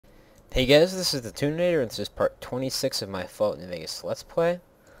Hey guys, this is the Tuninator, and this is part 26 of my Fallout New Vegas Let's Play.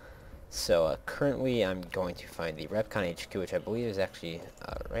 So, currently I'm going to find the REPCONN HQ, which I believe is actually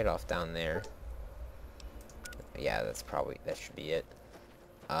right off down there. Yeah, that should be it.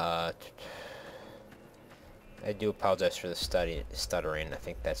 I do apologize for the stuttering. I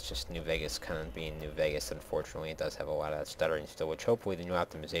think that's just New Vegas kind of being New Vegas. Unfortunately, it does have a lot of that stuttering still, which hopefully the new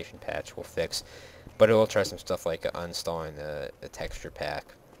optimization patch will fix. But it will try some stuff like uninstalling the texture pack.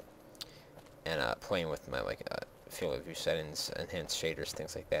 And playing with my field of view settings, enhanced shaders,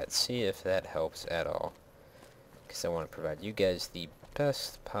 things like that. See if that helps at all. Because I want to provide you guys the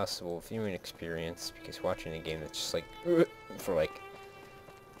best possible viewing experience. Because watching a game that's just like for like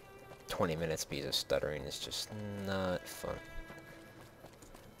 20 minutes because of stuttering is just not fun.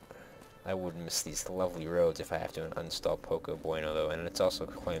 I would miss these lovely roads if I have to uninstall Poco Bueno though, and it's also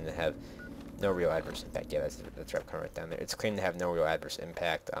claimed to have no real adverse impact. Yeah, that's REPCONN right down there. It's claimed to have no real adverse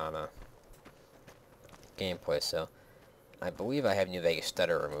impact on gameplay, so I believe I have New Vegas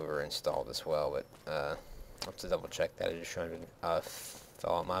Stutter Remover installed as well, but I'll have to double check that. I just trying to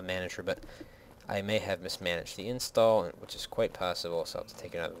Fallout Mod Manager, but I may have mismanaged the install, which is quite possible, so I'll have to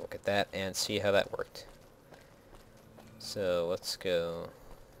take another look at that and see how that worked. So let's go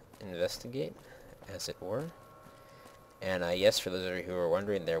investigate, as it were. And yes, for those of you who are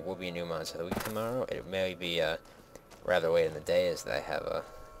wondering, there will be a new Mods of the Week tomorrow. It may be rather late in the day, as I have a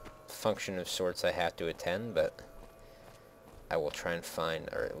function of sorts I have to attend, but I will try and find,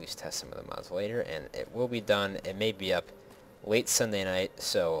 or at least test some of the mods later, and it will be done. It may be up late Sunday night,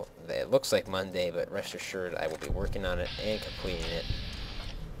 so it looks like Monday, but rest assured I will be working on it and completing it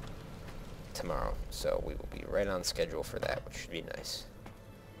tomorrow, so we will be right on schedule for that, which should be nice.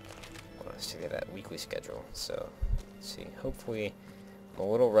 I want us to get that weekly schedule, so let's see. Hopefully I'm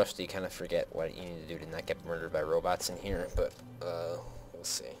a little rusty, kind of forget what you need to do to not get murdered by robots in here, but we'll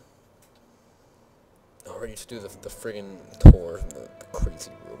see. Oh, ready to do the friggin' tour, the crazy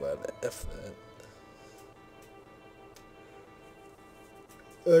robot. F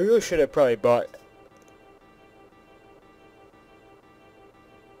that. I really should have probably bought.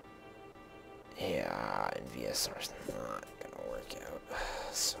 Yeah, and VSR's not gonna work out.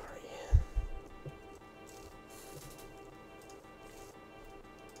 Sorry.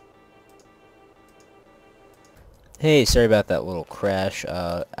 Hey, sorry about that little crash.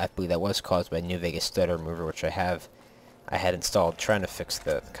 I believe that was caused by New Vegas Stutter Remover, which I had installed, trying to fix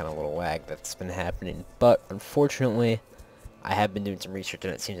the kind of little lag that's been happening. But unfortunately, I have been doing some research,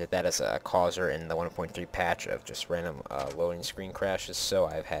 and it seems that is a causer in the 1.3 patch of just random loading screen crashes. So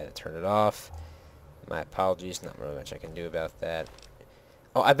I've had to turn it off. My apologies. Not really much I can do about that.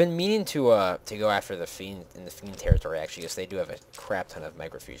 Oh, I've been meaning to go after the Fiend in the Fiend territory actually, because they do have a crap ton of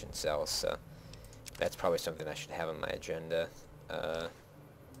microfusion cells. So that's probably something I should have on my agenda. Yeah.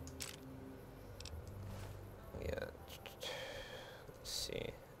 Let's see.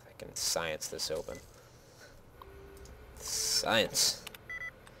 I can science this open. Science.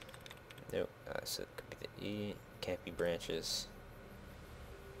 Nope. So it could be the E. Can't be branches.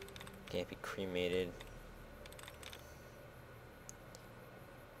 Can't be cremated.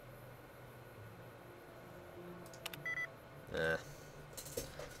 Nah.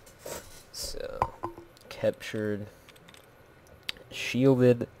 So captured,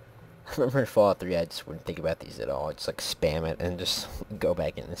 shielded. I remember in Fallout 3 I just wouldn't think about these at all. I'd just like spam it and just go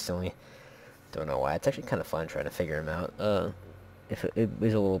back in instantly. Don't know why. It's actually kind of fun trying to figure them out. If it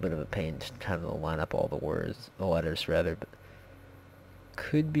was a little bit of a pain just trying to line up all the letters rather, but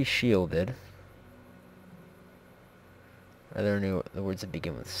could be shielded. Are there any the words that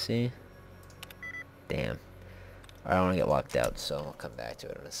begin with C? Damn. I don't want to get locked out, so I'll come back to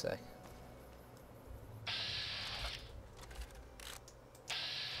it in a sec.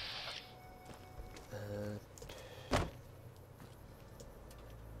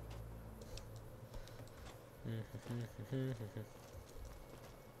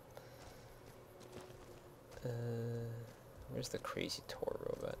 Where's the crazy tour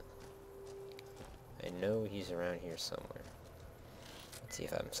robot? I know he's around here somewhere. Let's see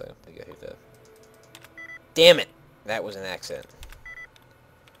if I'm so to go through the. Damn it! That was an accident.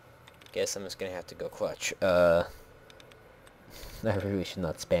 Guess I'm just gonna have to go clutch. I really should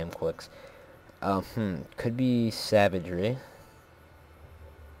not spam clicks. Could be savagery.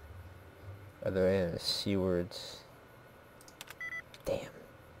 Are there any C words? Damn.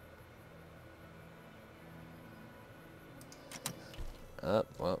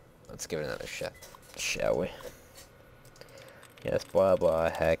 Well, let's give it another shot, shall we? Yes, blah blah,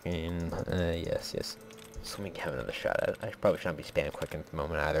 hacking, yes. So let me have another shot at it. I probably shouldn't be spam clicking at the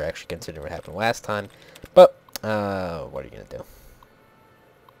moment either, actually, considering what happened last time. But, what are you gonna do?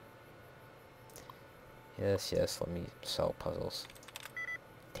 Yes, yes, let me solve puzzles.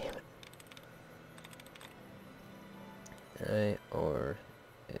 Damn it. Or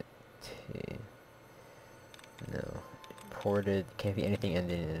it. No. Imported. Can't be anything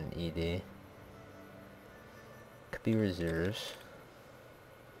ending in an ED. Could be reserves.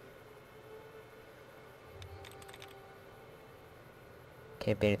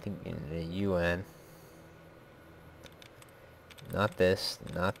 Can't be anything in a UN. Not this.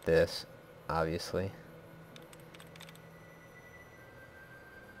 Not this. Obviously.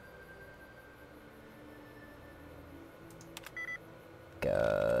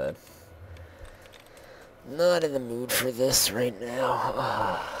 God. Not in the mood for this right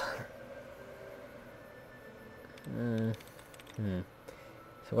now.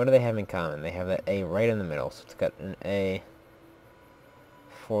 So what do they have in common? They have that A right in the middle. So it's got an A,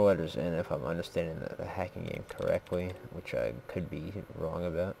 4 letters in, if I'm understanding the hacking game correctly, which I could be wrong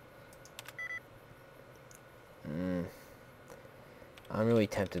about. I'm really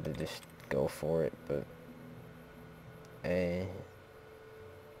tempted to just go for it, but A,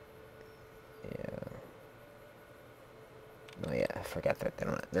 yeah. Oh yeah, I forgot that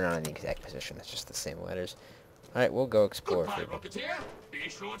they're not in the exact position. That's just the same letters. All right, we'll go explore for a bit. Be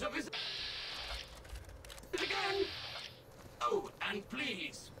sure to visit again. Oh, and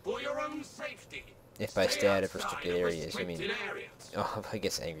please, for your own safety. If I stay out of restricted areas, I mean, oh, I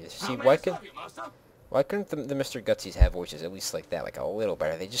guess angry. See, why couldn't the Mr. Gutsies have voices at least like that, like a little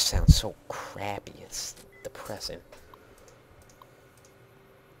better? They just sound so crappy. It's depressing.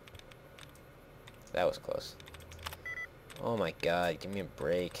 That was close. Oh my God, give me a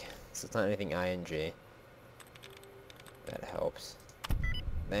break. This is not anything ING. That helps.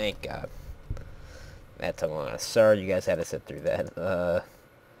 Thank God. That took long. Sorry you guys had to sit through that.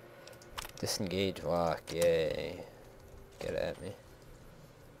 Disengage lock, yay. Get at me.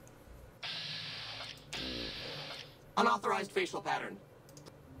 Unauthorized facial pattern.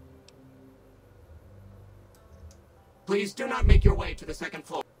 Please do not make your way to the second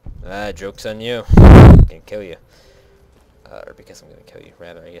floor. Ah, joke's on you. I'm gonna kill you. Or because I'm gonna kill you,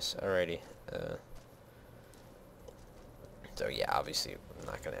 rather, I guess. Alrighty. So yeah, obviously, I'm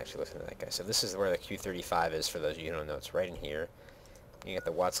not gonna actually listen to that guy. So this is where the Q35 is, for those of you who don't know. It's right in here. You get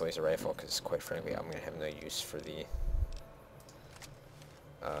the Watts laser rifle, because quite frankly, I'm gonna have no use for the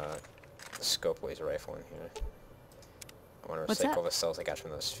scope laser rifle in here. I want to recycle the cells I got from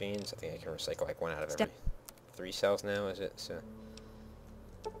those fiends. I think I can recycle like 1 out of every 3 cells now, is it? So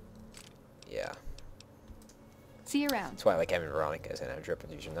yeah. See you around. That's why I like having Veronica as an average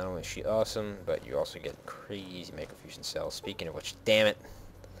weapon user. Not only is she awesome, but you also get crazy microfusion cells. Speaking of which, damn it!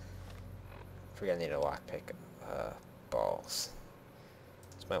 Forgot I need a lockpick. Balls.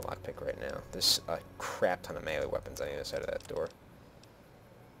 It's my lockpick right now. There's a crap ton of melee weapons on the other side of that door.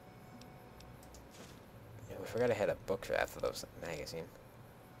 Yeah, we forgot I had a book after those magazine.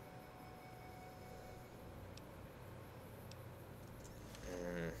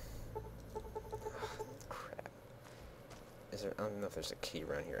 I don't know if there's a key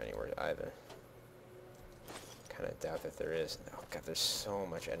around here anywhere either. Kind of doubt that there is. Oh God, there's so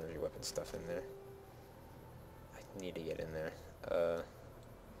much energy weapon stuff in there. I need to get in there.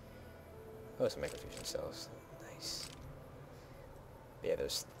 Oh, some microfusion cells. Nice. Yeah,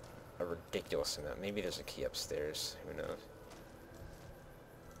 there's a ridiculous amount. Maybe there's a key upstairs. Who knows?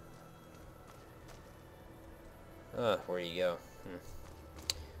 Where do you go?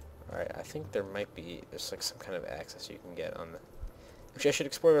 Alright, I think there might be, there's like some kind of access you can get on the... Which I should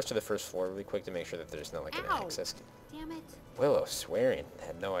explore the rest of the first floor really quick to make sure that there's not like an access. Damn it. Willow swearing. I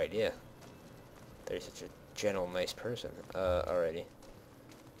had no idea. They're such a gentle, nice person. Alrighty.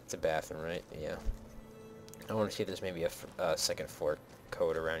 It's a bathroom, right? Yeah. I want to see if there's maybe a second floor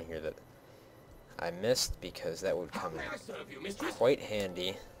code around here that I missed, because that would come in quite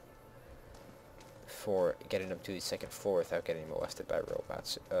handy for getting up to the second floor without getting molested by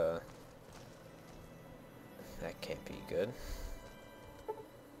robots. That can't be good.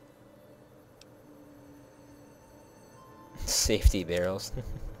 Safety barrels.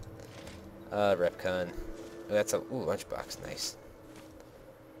 REPCONN. Oh, that's a lunchbox. Nice.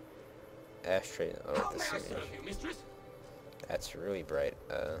 Ashtray. Oh, this is, that's really bright.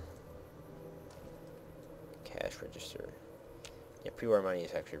 Cash register. Yeah, pre-war money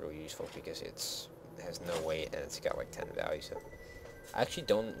is actually really useful because it has no weight and it's got like 10 value. So I actually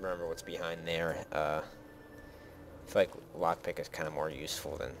don't remember what's behind there. I feel like lockpick is kind of more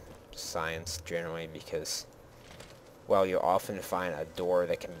useful than science generally, because while you often find a door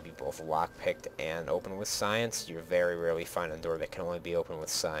that can be both lockpicked and open with science, you very rarely find a door that can only be open with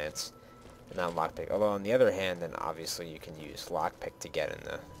science and not lockpick. Although on the other hand, then obviously you can use lockpick to get in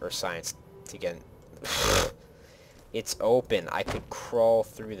the, or science to get in It's open. I could crawl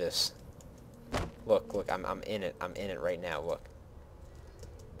through this. Look, look, I'm in it. I'm in it right now, look.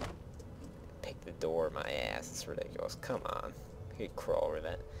 Pick the door, my ass. It's ridiculous. Come on. You could crawl over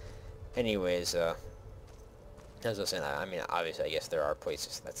that. Anyways, as I was saying, I mean, obviously, I guess there are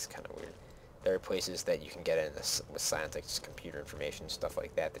places, that's kind of weird. There are places that you can get in this, with science, like just computer information, stuff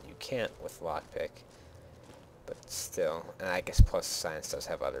like that, that you can't with lockpick. But still, and I guess plus science does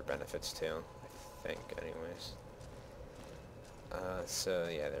have other benefits too, I think, anyways. So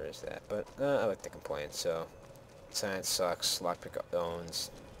yeah, there is that. But I like the complaint. So science sucks. Lockpick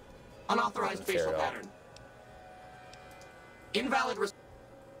owns. Unauthorized facial pattern. Invalid.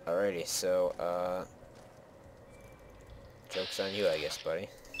 Alrighty. So joke's on you, I guess, buddy.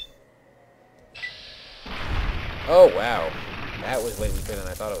 Oh wow, that was way weaker than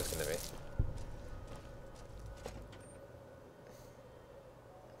I thought it was gonna be.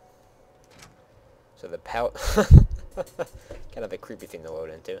 So the kind of a creepy thing to load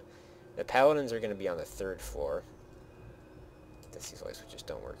into. The paladins are going to be on the 3rd floor. These light switches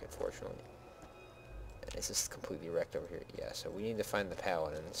don't work, unfortunately. And is this completely wrecked over here? Yeah, so we need to find the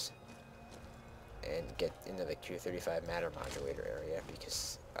paladins and get into the Q35 matter modulator area,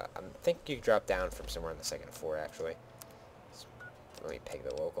 because I think you drop down from somewhere on the 2nd floor, actually. So let me peg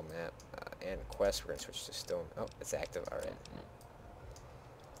the local map. And quest, we're going to switch to stone. Oh, it's active. Alright.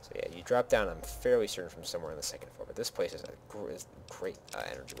 So yeah, you drop down, I'm fairly certain, from somewhere on the 2nd floor, but this place is great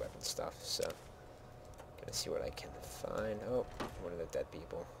energy weapon stuff, so gonna see what I can find. Oh, one of the dead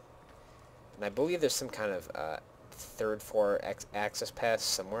people. And I believe there's some kind of 3rd floor access pass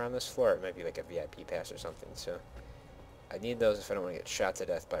somewhere on this floor. It might be like a VIP pass or something, so I need those if I don't want to get shot to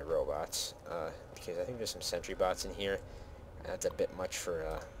death by robots, because I think there's some sentry bots in here, and that's a bit much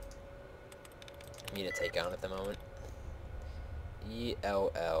for me to take on at the moment.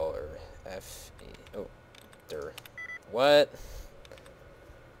 E-L-L or F-E... Oh, der. What?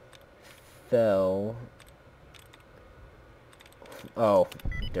 Fell. Oh,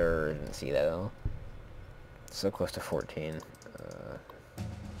 der. Didn't see that at all. So close to 14.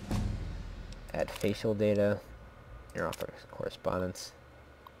 Add facial data. Your offer correspondence.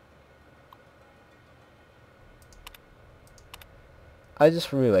 I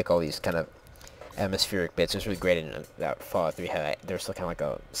just really like all these kind of atmospheric bits. It's really great in that Fallout 3 how there's kind of like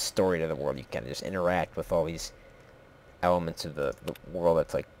a story to the world. You kind of just interact with all these elements of the world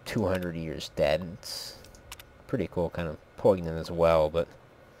that's like 200 years dead. It's pretty cool, kind of poignant as well, but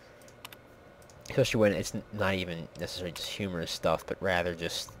especially when it's not even necessarily just humorous stuff, but rather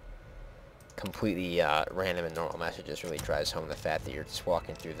just completely random and normal messages. Really drives home the fact that you're just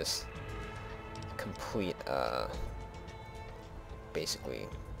walking through this complete basically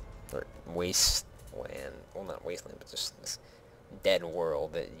wasteland, well, not wasteland, but just this dead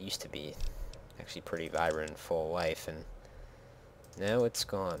world that used to be actually pretty vibrant and full of life, and now it's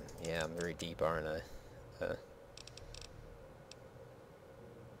gone. Yeah, I'm very deep, aren't I?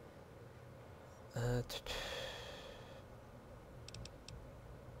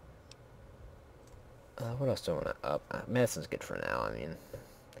 What else do I want to up? Medicine's good for now. I mean,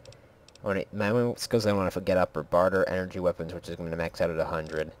 my only skills I want to get up are barter, energy weapons, which is going to max out at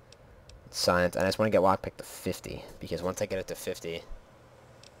 100. Science, and I just want to get lockpick to 50, because once I get it to 50,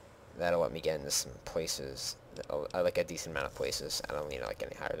 that'll let me get into some places, like a decent amount of places. I don't need like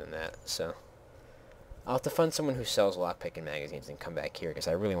any higher than that, so I'll have to find someone who sells lockpick and magazines and come back here, because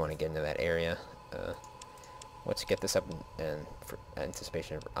I really want to get into that area. Let's get this up and for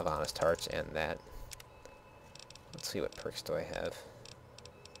anticipation of honest hearts and that. Let's see, what perks do I have?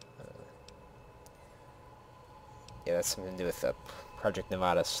 Yeah, that's something to do with Project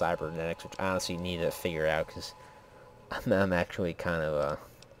Nevada Cybernetics, which I honestly need to figure out, because I'm actually kind of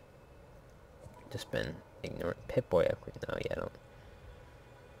just been ignoring. Pip Boy upgrade. No, yeah,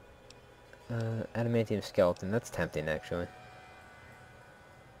 I don't. Adamantium skeleton. That's tempting, actually.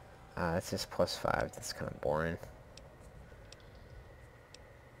 That's just +5. That's kind of boring.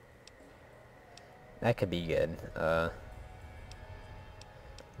 That could be good.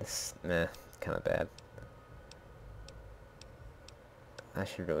 This, meh, kind of bad. I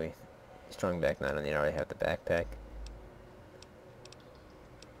should really... Strong back 9, I need to already have the backpack.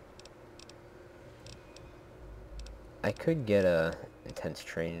 I could get intense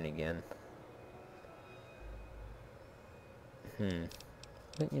training again.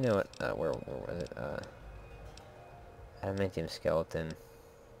 But you know what? Where was it? Adamantium skeleton.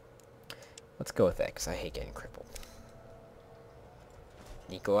 Let's go with that, because I hate getting crippled.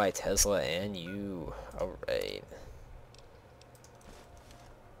 Nikolai Tesla and you. Alright.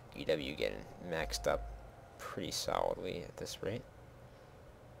 EW getting maxed up pretty solidly at this rate.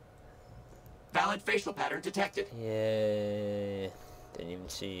 Valid facial pattern detected. Yay. Didn't even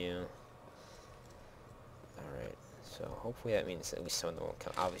see you. Alright, so hopefully that means at least some of them won't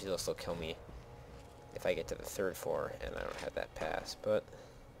kill. Obviously they'll still kill me if I get to the 3rd floor and I don't have that pass, but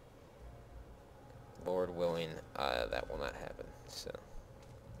Lord willing, that will not happen, so.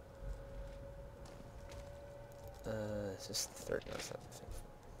 Is this the 3rd? No, it's not the 5th.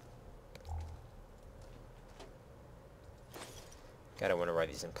 Gotta wonder why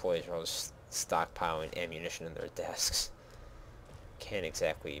these employees are all just stockpiling ammunition in their desks. Can't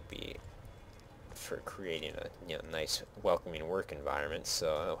exactly be for creating a nice, welcoming work environment.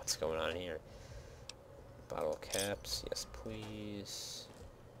 So I don't know what's going on here. Bottle caps, yes please.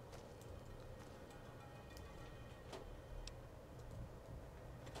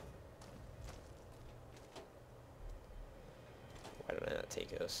 Why did I not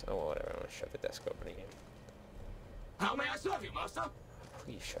take those? Oh well, whatever. I'm gonna shut the desk open again. How may I serve you, master?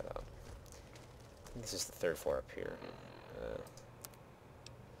 Please shut up. I think this is the 3rd floor up here.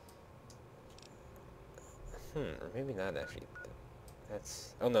 Or maybe not actually.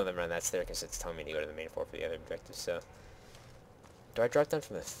 That's... Oh no, never mind. That's there because it's telling me to go to the main floor for the other objectives, so... Do I drop down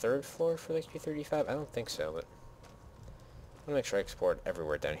from the 3rd floor for the XP35? I don't think so, but... I want to make sure I explored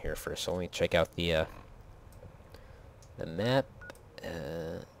everywhere down here first, so let me check out the map.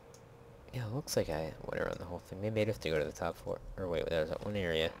 Yeah, it looks like I went around the whole thing. Maybe I'd have to go to the top floor. Or wait, there's that one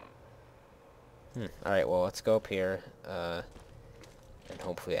area. Alright, well, let's go up here. And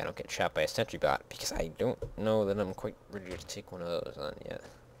hopefully I don't get shot by a sentry bot, because I don't know that I'm quite ready to take one of those on yet.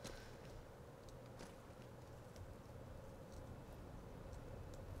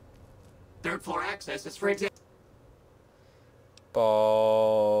 Third floor access is for example.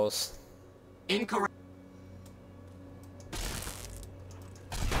 Balls. Incorrect.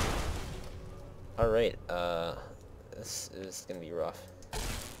 Alright, this is gonna be rough.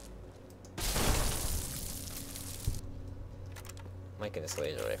 Might get this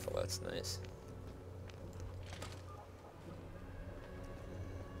laser rifle, that's nice.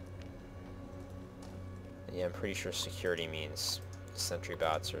 Yeah, I'm pretty sure security means sentry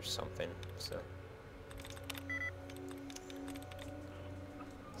bots or something, so.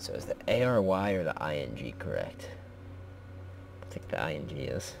 So is the ARY or the ING correct? I think the ING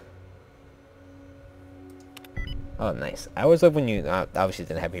is. Oh, nice. I always love when you, obviously it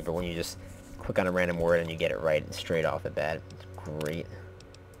didn't have people, when you just click on a random word and you get it right straight off the bat. It's great.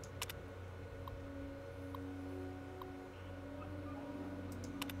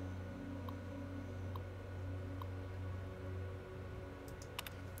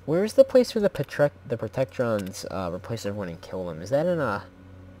 Where's the place where the Protectrons replace everyone and kill them? Is that in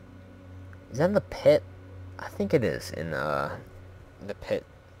the pit? I think it is in the pit.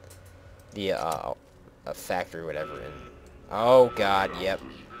 The a factory, whatever. In oh god, yep.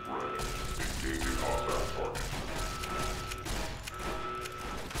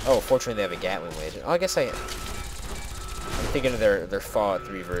 Oh, fortunately they have a Gatling laser. Oh, I guess I'm thinking of their Fallout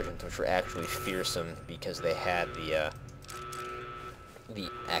 3 versions, which were actually fearsome because they had the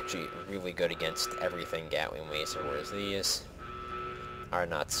actually really good against everything Gatling laser, whereas these are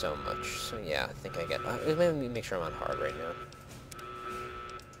not so much. So yeah, I think I get. Let me make sure I'm on hard right now.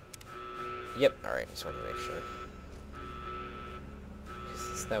 Yep. All right. Just wanted to make sure.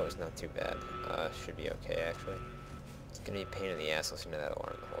 That was not too bad. Should be okay actually. It's gonna be a pain in the ass listening to that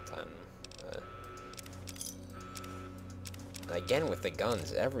alarm the whole time. Again with the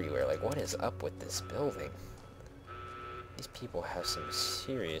guns everywhere. Like, what is up with this building? These people have some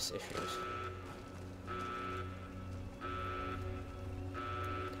serious issues.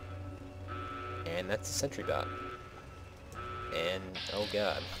 And that's a sentry bot. And, oh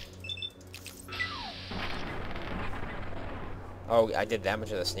god. Oh, I did that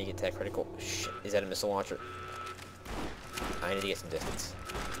much of the sneak attack critical. Shit, is that a missile launcher? I need to get some distance.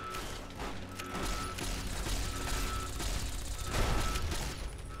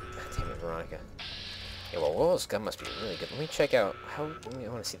 Damn it, Veronica. Yeah, well, Willow's gun must be really good. Let me check out how. I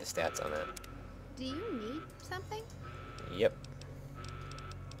want to see the stats on that. Do you need something? Yep.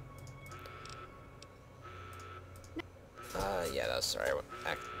 Yeah, that was sorry.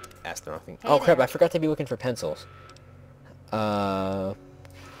 I asked the wrong thing. Hey Oh crap! there. I forgot to be looking for pencils. Borrow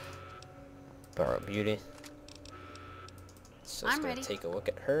beauty. So I'm just gonna ready. take a look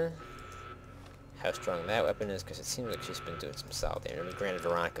at her. How strong that weapon is, because it seems like she's been doing some solid damage. I mean, granted,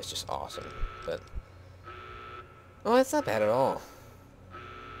 Veronica's just awesome, but oh, that's not bad at all.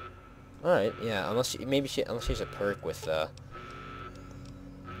 All right, yeah. Unless unless she's a perk with that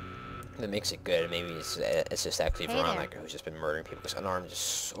makes it good. Maybe it's just actually Hey Veronica there. who's just been murdering people, because unarmed is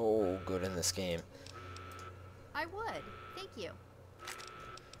so good in this game. I would. Thank you.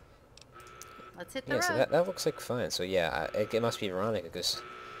 Let's hit the Yeah, so road. that looks like fine. So yeah, it must be Veronica, because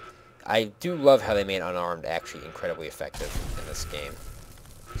I do love how they made unarmed actually incredibly effective in this game.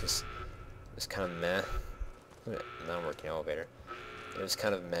 Just, it's kind of meh. Non-working elevator. It was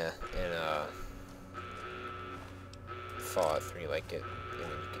kind of meh in Fallout 3, like it. I mean,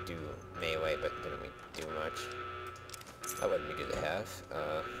 you could do melee, but didn't really do much. That wouldn't be good to have.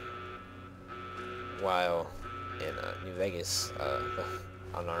 While in New Vegas, the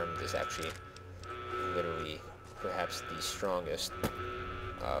unarmed is actually literally perhaps the strongest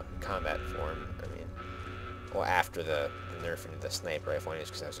combat form. I mean, well, after the nerf into the sniper rifle,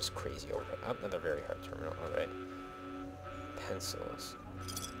 because that was just crazy over. Oh, another very hard terminal. All right, pencils.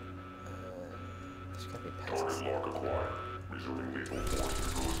 There's gotta be pencils. Target lock acquired. Resuming lethal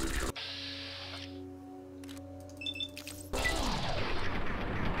force neutralization.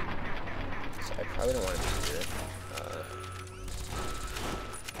 So I probably don't want to be here.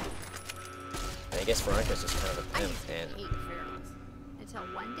 I guess Veronica's just kind of a I pimp, used to and hate ferals. Until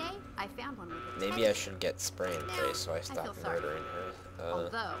one day, I found one with a maybe I should get spray and pray so I stop feel sorry. murdering her.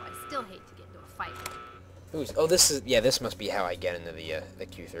 Although, I still hate to get into a fight with her. Oh, this must be how I get into the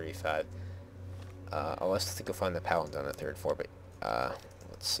Q35. I'll have to go find the paladins on the 3rd floor, but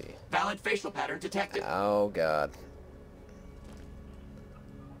let's see. Valid facial pattern detected. Oh god.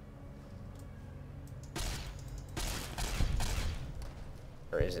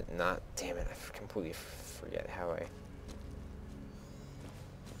 Or is it not? Damn it, I completely forget how I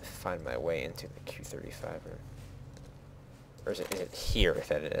find my way into the Q35 room. Or is it here, if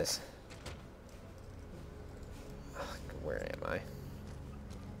that it is? Ugh, where am I?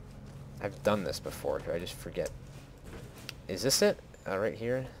 I've done this before, do I just forget? Is this it? Right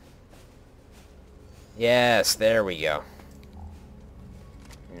here? Yes, there we go.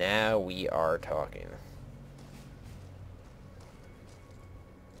 Now we are talking.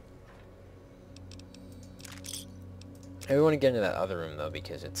 I want to get into that other room though,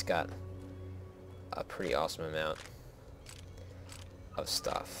 because it's got a pretty awesome amount of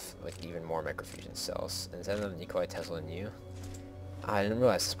stuff, like even more microfusion cells. And is that another Nikolai Tesla in you? I didn't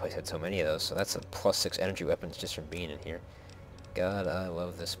realize this place had so many of those, so that's a +6 energy weapons just from being in here. God, I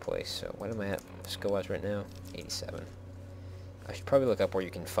love this place. So what am I at skill-wise right now? 87. I should probably look up where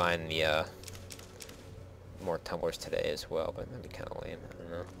you can find the more tumblers today as well, but that'd be kind of lame. I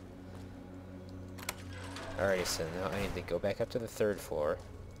don't know. Alrighty, so now I need to go back up to the 3rd floor.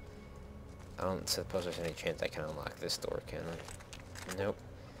 I don't suppose there's any chance I can unlock this door, can I? Nope.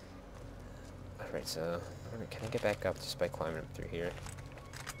 Alright, so can I get back up just by climbing up through here?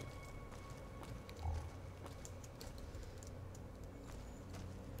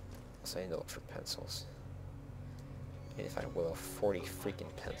 So I need to look for pencils. I need to find Willow 40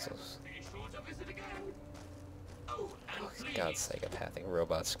 freaking pencils. Oh, God, psychopathic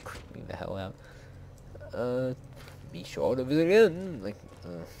robots creep me the hell out. Be sure to visit again. Like,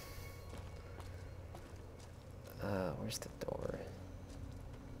 where's the door?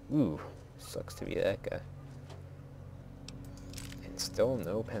 Ooh, sucks to be that guy. And still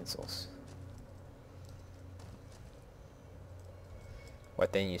no pencils.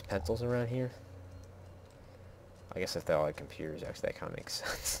 What, they use pencils around here? I guess if they're all like computers, actually that kind of makes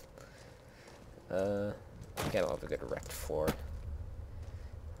sense. Gotta love a good wrecked floor.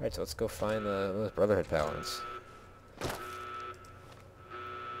 Alright, so let's go find those Brotherhood paladins.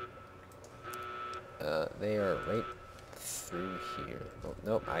 They are right through here. Oh,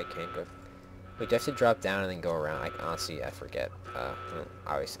 nope, I can't go. Wait, do I have to drop down and then go around? Honestly, I forget.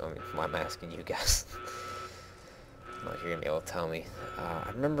 Obviously, I mean, why am I asking you guys? I'm not you're gonna be able to tell me. I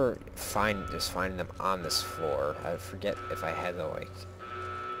remember just finding them on this floor. I forget if I had to, like...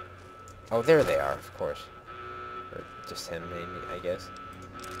 Oh, there they are, of course. Or just him, maybe, I guess.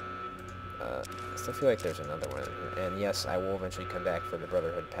 I still feel like there's another one in here. And yes, I will eventually come back for the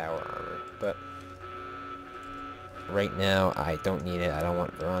Brotherhood power armor, but right now I don't need it. I don't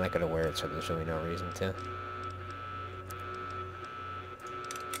want Veronica to wear it, so there's really no reason to.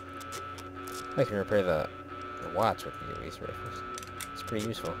 I can repair the watch with these rifles. It's pretty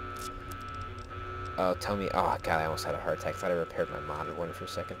useful. Oh, tell me. Oh, God, I almost had a heart attack. I thought I repaired my modded one for a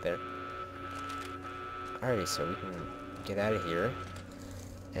second there. Alrighty, so we can get out of here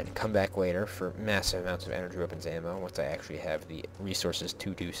and come back later for massive amounts of energy weapons ammo once I actually have the resources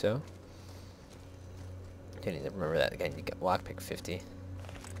to do so. I need to remember that again. You get lockpick 50.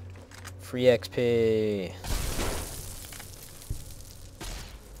 Free XP.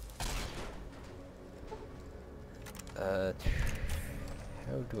 How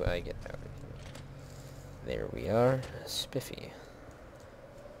do I get out of here? There we are. Spiffy.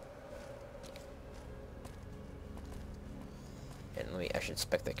 And I should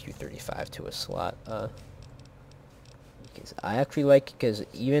spec that Q35 to a slot. Because I actually like it, because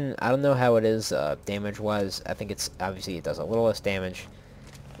even, I don't know how it is damage-wise. I think it's, obviously it does a little less damage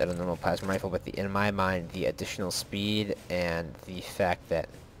than a normal plasma rifle, but in my mind, the additional speed and the fact that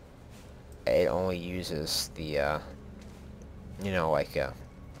it only uses the, you know, like,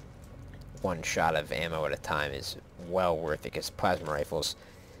 one shot of ammo at a time is well worth it, because plasma rifles,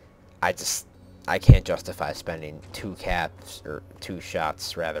 I can't justify spending 2 caps, or 2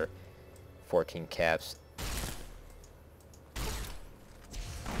 shots rather, 14 caps.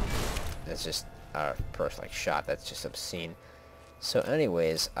 That's just per like shot, that's just obscene. So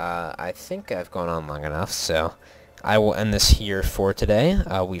anyways, I think I've gone on long enough, so I will end this here for today.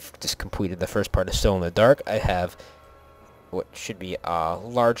 We've just completed the first part of Still in the Dark. I have what should be a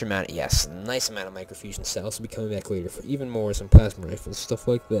large amount, yes, a nice amount of microfusion cells. I'll be coming back later for even more, some plasma rifles, stuff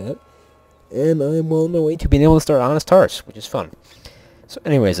like that. And I'm well on my way to being able to start Honest Tars, which is fun. So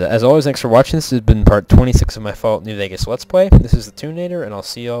anyways, as always, thanks for watching. This has been part 26 of my Fallout New Vegas Let's Play. This is the Toonator, and I'll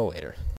see y'all later.